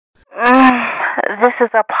This is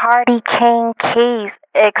a Party King Keys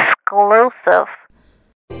exclusive.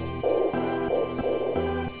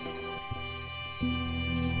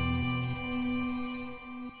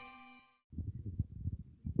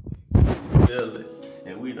 Feel it.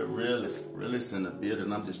 And we the realest in the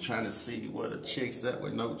building. I'm just trying to see where the chicks at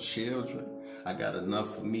with no children. I got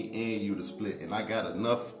enough for me and you to split, and I got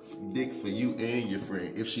enough dick for you and your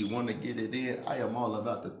friend. If she wanna get it in, I am all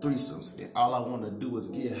about the threesomes, and all I wanna do is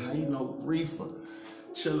get, how you know, reefer.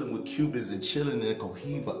 Chilling with Cubans and chilling in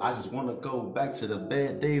Cohiba. I just wanna go back to the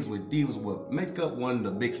bad days with divas where makeup wasn't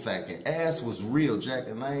the big factor, and ass was real, Jack,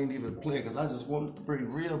 and I ain't even playing because I just wanted to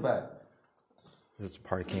bring real back. This is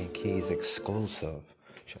Party King Keys exclusive.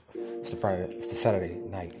 It's the Saturday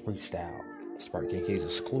night freestyle. It's Party King Keys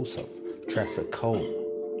exclusive. Traffic Code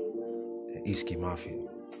and Eastgate Mafia.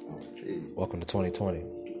 Welcome to 2020.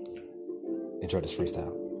 Enjoy this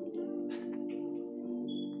freestyle.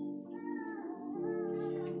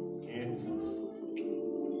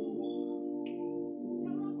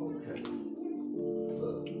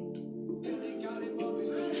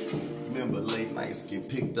 Remember late nights get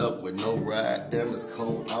picked up with no ride. Damn, it's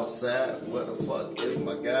cold outside. Where the fuck is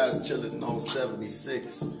my guys chilling on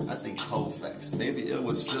 76? I think Colfax. Maybe it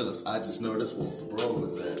was Phillips. I just know that's where bro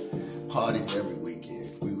was at. Parties every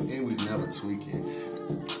weekend. We never tweaking.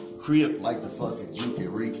 Crib like the fucking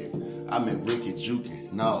Jukin' Rican. I meant Ricky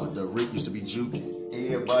Jukin'. No, the Rick used to be Jukin'.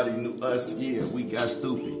 Everybody knew us, yeah, we got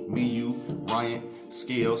stupid. Me, you, Ryan,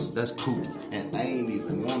 Scales, that's Pookie. And I ain't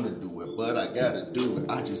even wanna do it, but I gotta do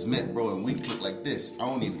it. I just met bro and we click like this. I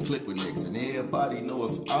don't even click with niggas. And everybody know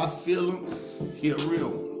if I feel him, he a real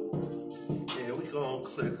one. Yeah, we gon'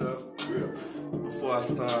 click up real. Before I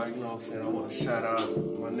start, you know what I'm saying, I wanna shout out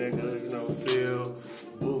my nigga, you know, Phil,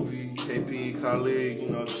 Booby, KP, Khalid, you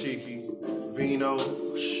know, Shiki, Vino.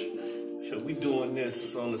 Shit, we doing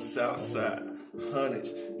this on the south side.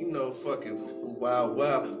 Hundreds, you know, fucking wild,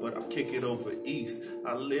 but I kick it over east.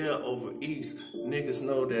 I live over east. Niggas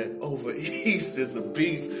know that over east is a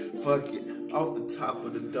beast. Fuck it. Off the top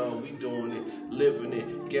of the dome, we doing it, living it.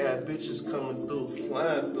 Got bitches coming through,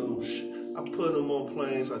 flying through. I put them on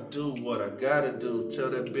planes, I do what I gotta do. Tell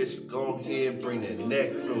that bitch to go ahead, bring that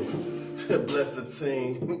neck through. Bless the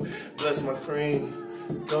team, bless my cream.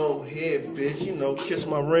 Go ahead, bitch, you know, kiss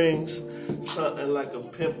my rings. Something like a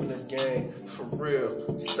pimp in the game, for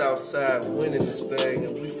real. Southside winning this thing,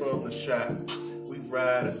 and we from the shop. We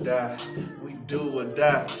ride or die, we do or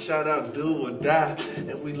die. Shout out, do or die,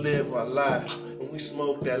 and we live our life. And we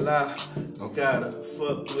smoke that lie, gotta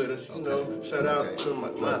fuck with us, you know. Shout out to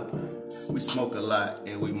my mom. We smoke a lot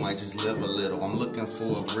and we might just live a little. I'm looking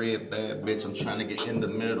for a red bad bitch. I'm trying to get in the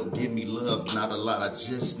middle. Give me love, not a lot. I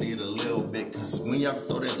just need a little bit. Cause when y'all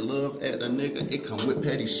throw that love at a nigga, it come with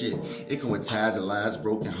petty shit. It come with ties and lies,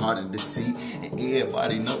 broken heart and deceit. And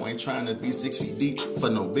everybody know I ain't trying to be 6 feet deep. For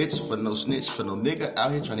no bitch, for no snitch, for no nigga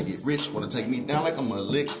out here trying to get rich. Wanna take me down like I'm a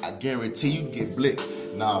lick. I guarantee you get blicked.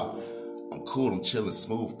 Nah. I'm cool, I'm chillin',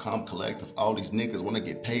 smooth, calm, collective. All these niggas wanna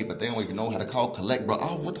get paid, but they don't even know how to call collect, bro.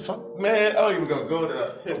 Oh, what the fuck? Man, I don't even gonna go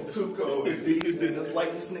there. I'm too cold. These niggas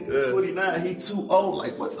like this nigga 29, he too old.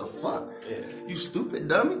 Like, what the fuck? Yeah. You stupid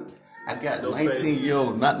dummy? I got no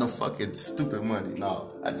 19-year-old, not no fucking stupid money. No,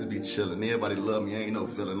 I just be chillin'. Everybody love me, ain't no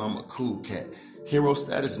feeling. I'm a cool cat. Hero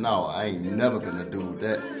status? No, I ain't never been a dude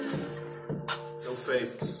that. No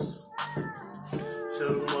favors.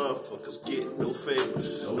 Tell the motherfuckers get no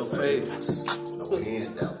favors. No favors. No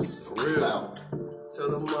handouts. For real. Clout. Tell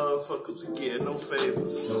the motherfuckers to get no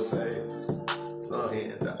favors. No favors. No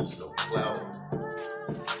handouts. No clout.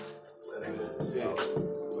 Yeah.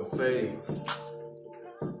 No favors.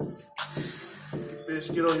 Bitch,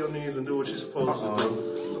 get on your knees and do what you're supposed to do.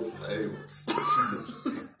 No favors.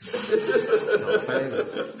 No favors.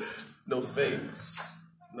 No favors.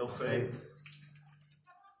 No favors.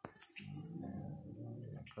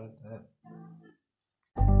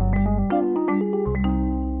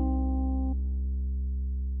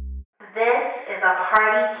 This is a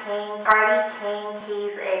Party King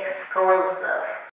Keys exclusive.